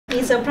มี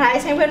เซอร์ไพร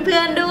ส์ให้เพื่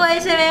อนๆด้วย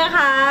ใช่ไหมค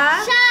ะ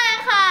ใช่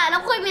ค่ะแล้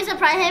วคุยมีเซอร์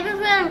ไพรส์ให้เ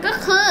พื่อนๆก็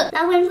คือแ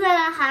ล้วเพื่อน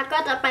ๆนะคะก็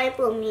จะไป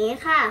ปุ่มนี้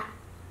ค่ะ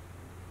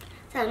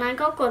จากนั้น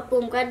ก็กด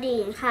ปุ่มกระดิ่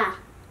งค่ะ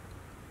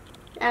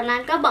จากนั้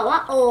นก็บอกว่า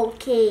โอ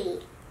เค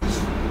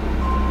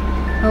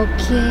โอ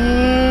เค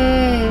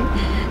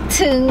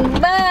ถึง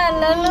บ้าน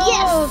แล้วลู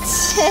ก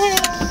เช่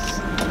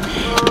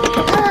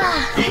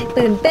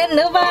ตื่นเต้นห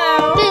รือเปล่า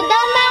ตื่นเ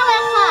ต้นมากเล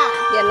ยค่ะ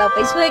เดี๋ยวเราไป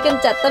ช่วยกัน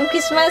จัดต้นค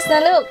ริสต์มาสน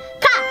ะลูก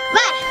ค่ะไป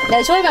เดี๋ย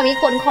วช่วยแบบมี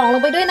ขนของล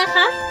งไปด้วยนะค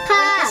ะค่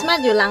ะคริสต์มาส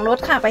อยู่หลังรถ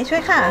ค่ะไปช่ว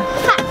ยค่ะ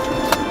ค่ะ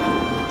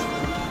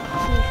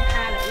นี่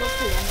ค่ะเดี๋ยวลูก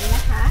ถืออันนี้น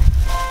ะคะ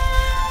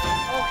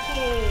โอเค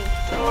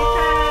นี่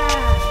ค่ะ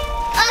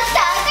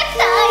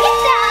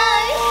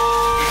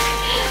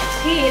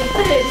พี่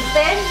ตื่นเ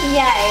ต้นใ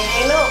หญ่เล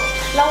ยลูก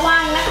ระวั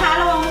งนะคะ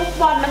ระวังลูก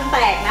บอลมันแต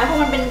กนะเพราะ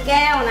มันเป็นแ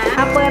ก้วนะ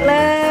เปิดเล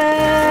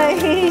ย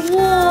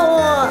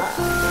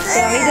เ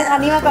ดี๋ยวมีดึงอัน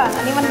นี้มาก่อน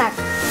อันนี้มันหนัก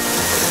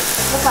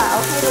หรือเปล่า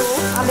ไม่รู้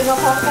เอาดึงมา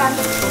พร้อมกัน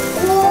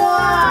ว้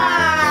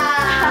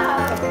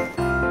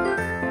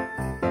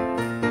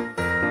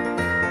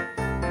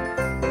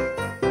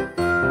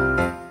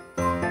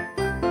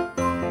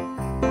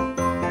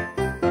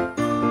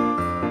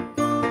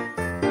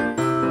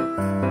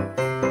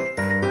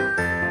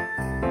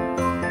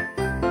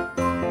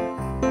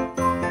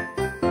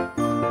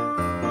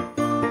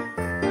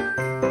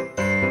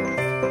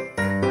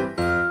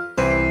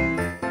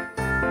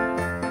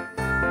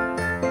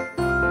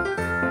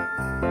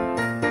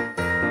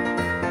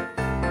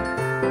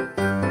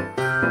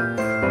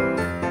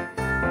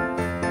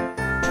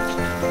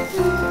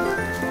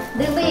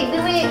ดึงไปอีก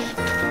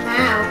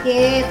โอเค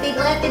ติด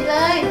เล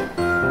ย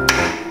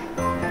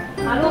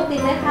มาลูกติด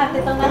เลยค่ะติ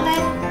ดตรงนั้นเลย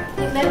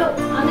ติดเลยลูก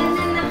เอาแน่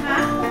นๆนะคะ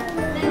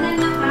แน่น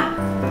ๆนะคะ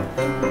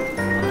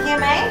โอเค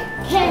ไหมโ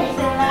อเคเส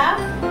ร็จแล้ว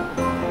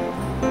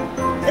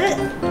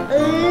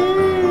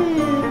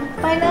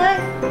ไปเลย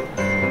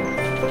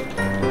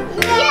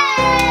เย้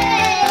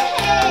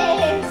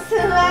ส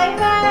วย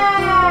มา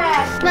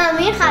กแบบ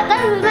นี้ค่ะต้น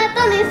คริสต์มาส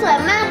ต้นนี้สวย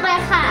มากเลย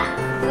ค่ะ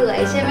สวย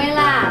ใช่ไหม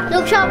ล่ะลู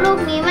กชอบลูก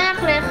นี้มาก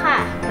เลยค่ะ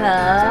เหร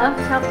อ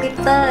ชอบกลิต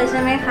เตอร์ใช่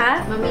ไหมคะ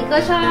มามีก็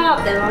ชอบ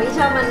แต่มามีช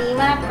อบอันนี้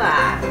มากกว่า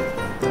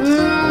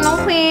น้อง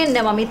ควีนเ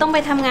ดี๋ยวมามีต้องไป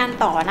ทำงาน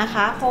ต่อนะค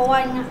ะเพราะว่า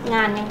ง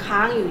านยังค้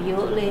างอยู่เยอ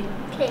ะเลย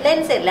เล่น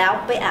เสร็จแล้ว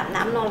ไปอาบ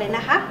น้ำนอนเลยน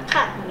ะคะ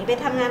ค่ะมามีไป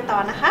ทำงานต่อ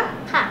นะคะ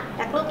ค่ะ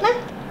รักลูกนะ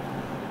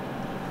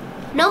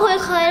น้อง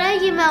เคยได้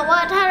ยินมาว่า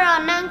ถ้าเรา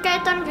นั่งใกล้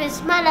ต้นคริส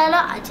ต์มาสแล้วเร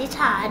าอธิษฐ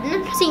าน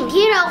สิ่ง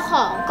ที่เราข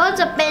อก็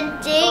จะเป็น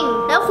จริง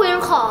แล้วควีน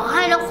ขอใ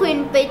ห้น้องควีน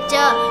ไปเจ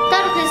อต้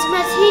นคริสต์มา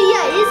สที่ให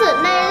ญ่ที่สุด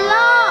ในโล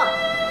ก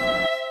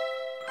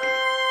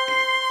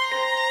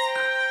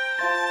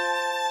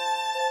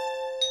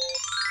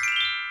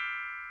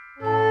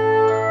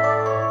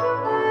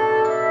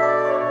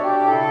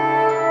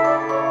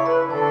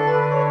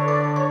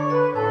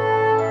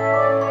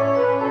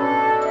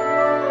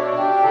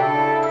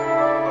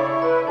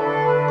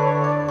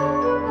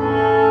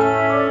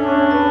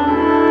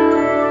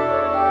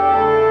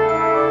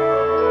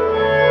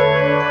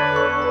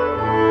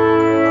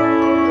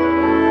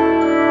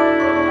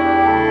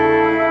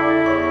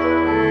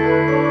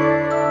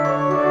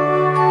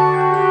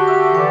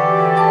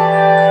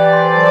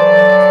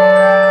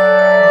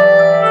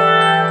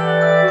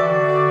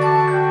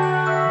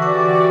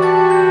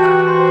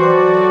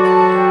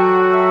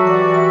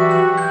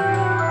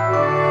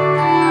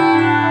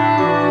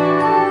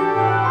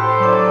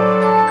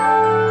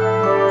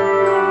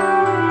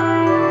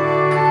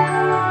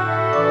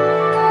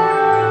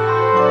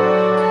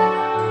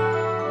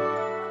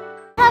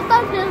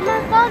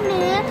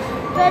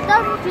เป็นต้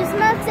นคริสต์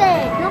มาสเจ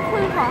กน้องคุ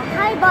ณขอใ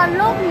ห้บอล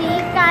ลูกนี้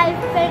กลาย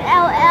เป็น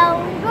L.O.L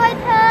ด้วย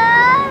เถอ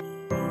ะ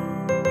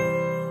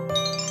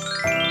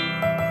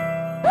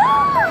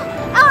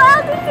L.O.L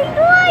จริงๆ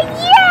ด้วย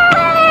เย้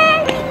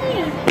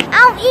เอ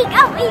าอีก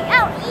ลูก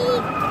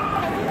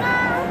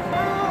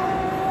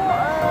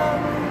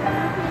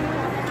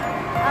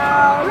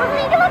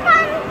นี้ก็แล้วกั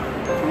น1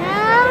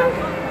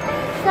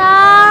 2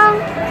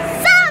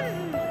 3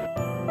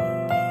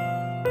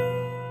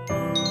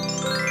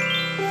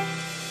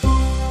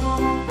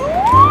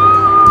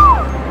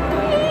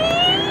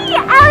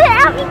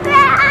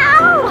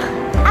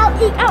เอา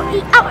อีก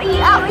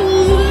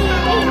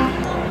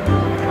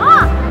อ๋อ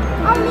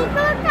เอานี้ก็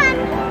แล้วกัน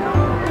1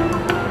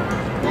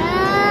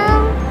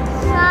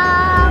 2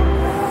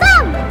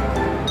 3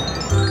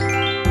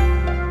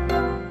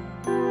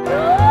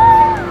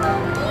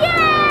เย้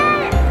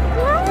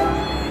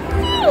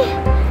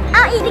เอ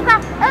าอีกดีกว่า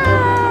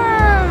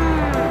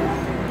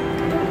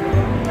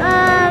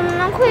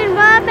น้องควีน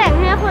ว่าแบ่ง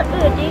ให้คน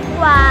อื่นดี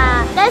กว่า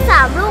ได้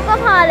3ลูกก็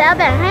พอแล้ว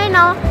แบ่งให้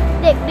น้อง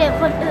เด็ก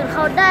ๆคนอื่นเข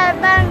าได้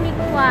บ้างดี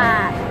กว่า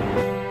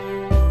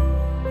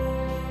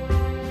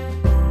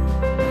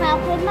ขอบ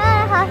คุณมาก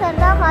นะคะซัน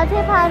ต้าค่ะ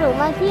ที่พาหนู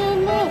มาที่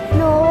นี่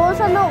หนู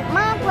สนุก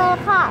มากเลย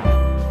ค่ะ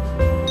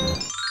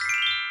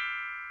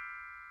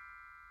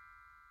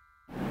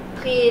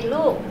ควีน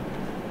ลูก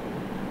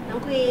น้อง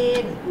ควี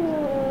น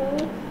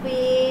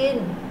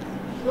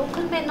ลุก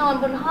ขึ้นไปนอน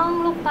บนห้อง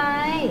ลูกไป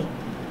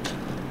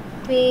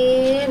ควี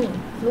น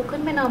ลุกขึ้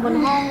นไปนอนบน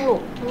ห้องลูก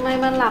ทำไม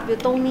มันหลับอยู่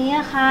ตรงนี้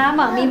คะห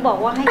มามีบอก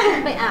ว่าให้ขึ้น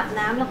ไปอาบ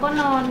น้ำแล้วก็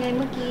นอนไงเ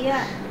มื่อกี้อ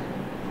ะ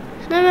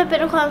นั่นมันเป็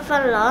นความฝั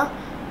นเหรอ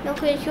น้อง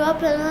ควีนคิดว่า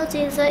เป็นเรื่องจ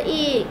ริงซะ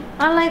อีก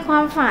อะไรควา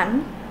มฝัน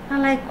อะ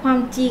ไรความ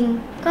จริง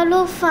ก็ลู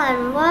กฝัน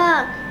ว่า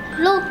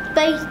ลูกไป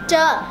เจ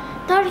อ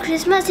ต้นคริ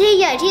สต์มาสที่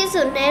ใหญ่ที่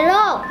สุดในโล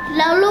กแ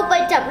ล้วลูกไป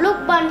จับลูก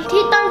บอล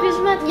ที่ต้นคริส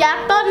ต์มาสยัก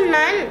ษ์ต้น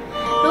นั้น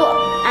ลูก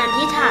อ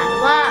ธิษฐาน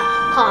ว่า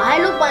ขอให้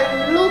ลูกบอล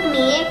ลูก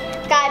นี้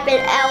กลายเป็น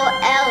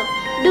L.O.L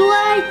ด้ว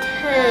ยเ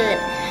ถิด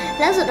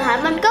และสุดท้าย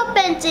มันก็เ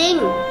ป็นจริง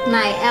ใน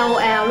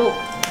L.O.L ลูก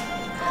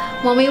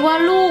หมอมีว่า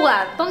ลูกอ่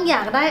ะต้องอย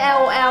ากได้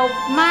L.O.L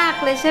มาก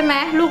เลยใช่ไหม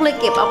ลูกเลย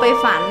เก็บเอาไป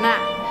ฝันน่ะ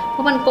เพร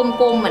าะมันก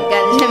ลมๆเหมือนกั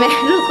นใช่ไหม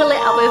ลูกก็เลย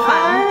เอาไปฝั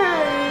น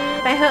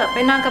ไปเถอะไป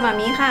นอนกับหมา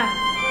มีค่ะ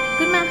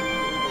ขึ้นมา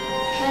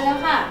ไปแล้ว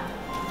ค่ะ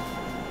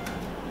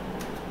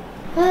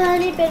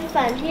นี่เป็น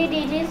ฝันที่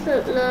ดีที่สุ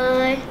ดเล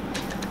ย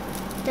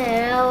แต่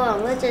เราหวัง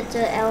ว่าจะเจ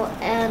อ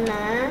L.O.L น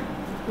ะ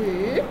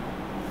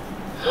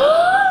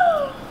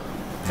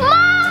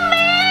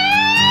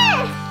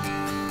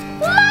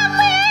มัม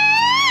มี่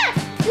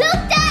ลูก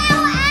เจอ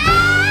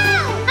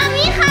L.O.L มัม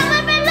มี่ค่ะมั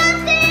นเป็นเรื่อง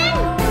จริง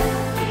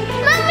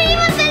มัมมี่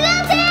มันเป็นเรื่อ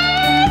งจริ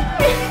ง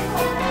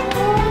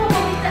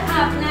จะอ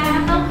าบน้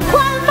ำต้องคว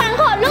ามฝัน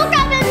ของลูกกล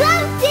ายเป็นเรื่อ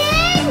งจริ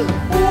ง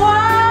ว้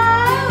า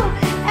ว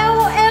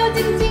L.O.L จ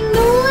ริงๆ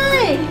ด้วย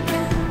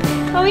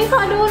มัมมี่ข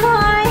อดูหน่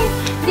อย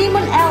นี่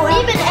มัน L.O.L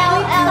นี่เป็น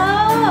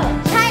L.O.L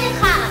ใช่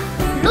ค่ะ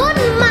รุ่น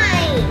ใหม่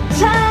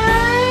ใช่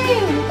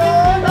โ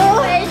อ้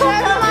ยชอ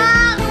บม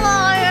ากเล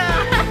ยอ่ะ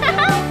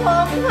ผ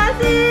มค่ะ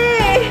สิ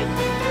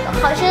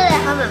เขาชื่ออะไร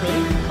คะแบบนี้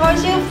เขา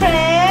ชื่อ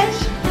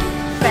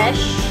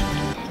Fresh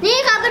นี่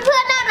ค่ะเพื่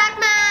อนๆน่ารัก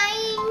ไหม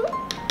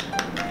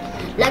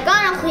แล้วก็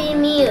น้องควีน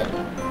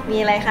มี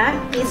อะไรคะ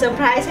มีเซอร์ไ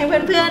พรส์ให้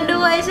เพื่อนๆ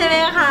ด้วยใช่ไหม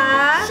คะ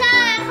ใช่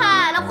ค่ะ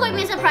แล้วควีน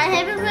มีเซอร์ไพรส์ใ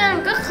ห้เพื่อน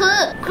ๆก็คือ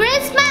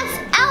Christmas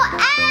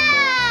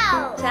L.O.L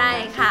ใช่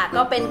ค่ะ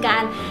ก็เป็นกา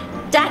ร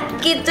จัด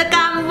กิจกร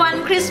รมวัน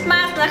คริสต์มา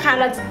สนะคะ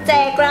เราจะแจ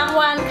กราง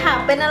วัลค่ะ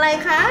เป็นอะไร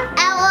คะ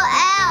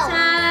L.O.L ใ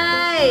ช่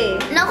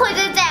แล้วคุณ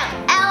จะแจก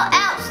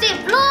L.O.L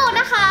 10 ลูก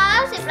นะคะ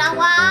10 ราง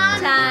วัล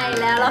ใช่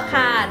แล้วล่ะ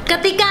ค่ะก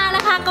ติกาน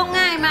ะคะก็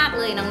ง่ายมาก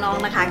เลยน้อง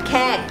ๆนะคะแ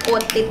ค่ก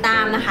ดติดตา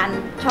มนะคะ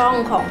ช่อง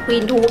ของ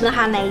QueenTube นะค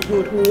ะใน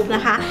YouTube น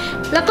ะคะ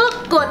แล้วก็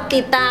กด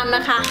ติดตามน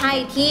ะคะให้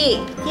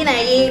ที่ไหน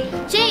อีก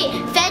ที่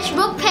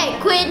Facebook Page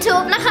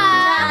QueenTube นะคะ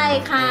ใช่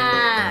ค่ะ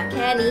แ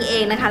ค่นี้เอ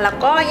งนะคะแล้ว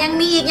ก็ยัง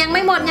มีอีกยังไ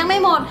ม่ห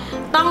มด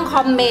ต้องค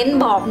อมเมนต์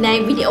บอกใน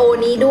วิดีโอ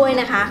นี้ด้วย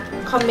นะคะ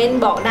คอมเมนต์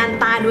บอกด้าน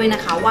ใต้ด้วยน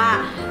ะคะว่า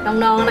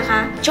น้องๆนะคะ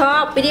ชอ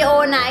บวิดีโอ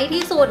ไหน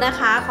ที่สุดนะ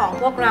คะของ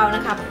พวกเราน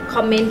ะคะค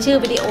อมเมนต์ชื่อ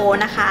วิดีโอ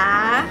นะคะ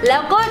แล้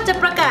วก็จะ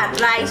ประกาศ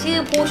รายชื่อ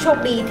ผู้โชค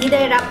ดีที่ไ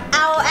ด้รับ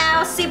L.O.L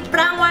 10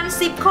 รางวัล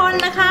10 คน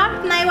นะคะ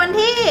ในวัน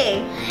ที่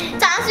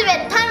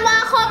31 ธันวา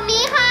คม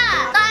นี้ค่ะ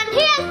ตอนเ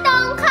ที่ยงตร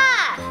งค่ะ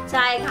ใ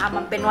ช่ค่ะ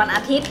มันเป็นวันอ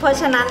าทิตย์เพราะ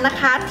ฉะนั้นนะ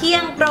คะเที่ย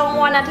งตรง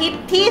วันอาทิตย์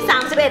ที่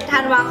31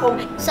 ธันวาคม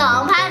 2510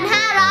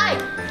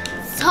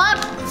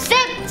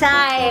ใ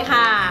ช่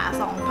ค่ะ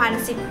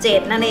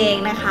2017นั่นเอง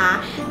นะคะ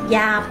อ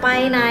ย่าไป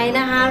ไหน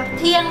นะคะ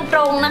เที่ยงตร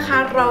งนะคะ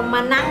เราม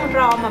านั่งร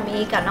อมามี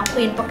กับน้องค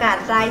วีนประกาศ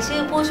รายชื่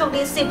อผู้โชค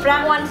ดี10 รา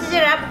งวัลที่จ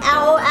ะรับ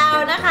L.O.L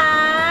นะคะ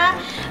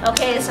โอเ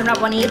คสำหรับ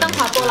วันนี้ต้องข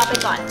อตัวลาไป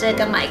ก่อนเจอ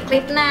กันใหม่คลิ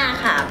ปหน้า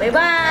ค่ะบ๊ายบ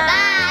า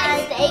ย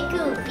Stay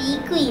cool be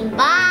queen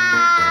bye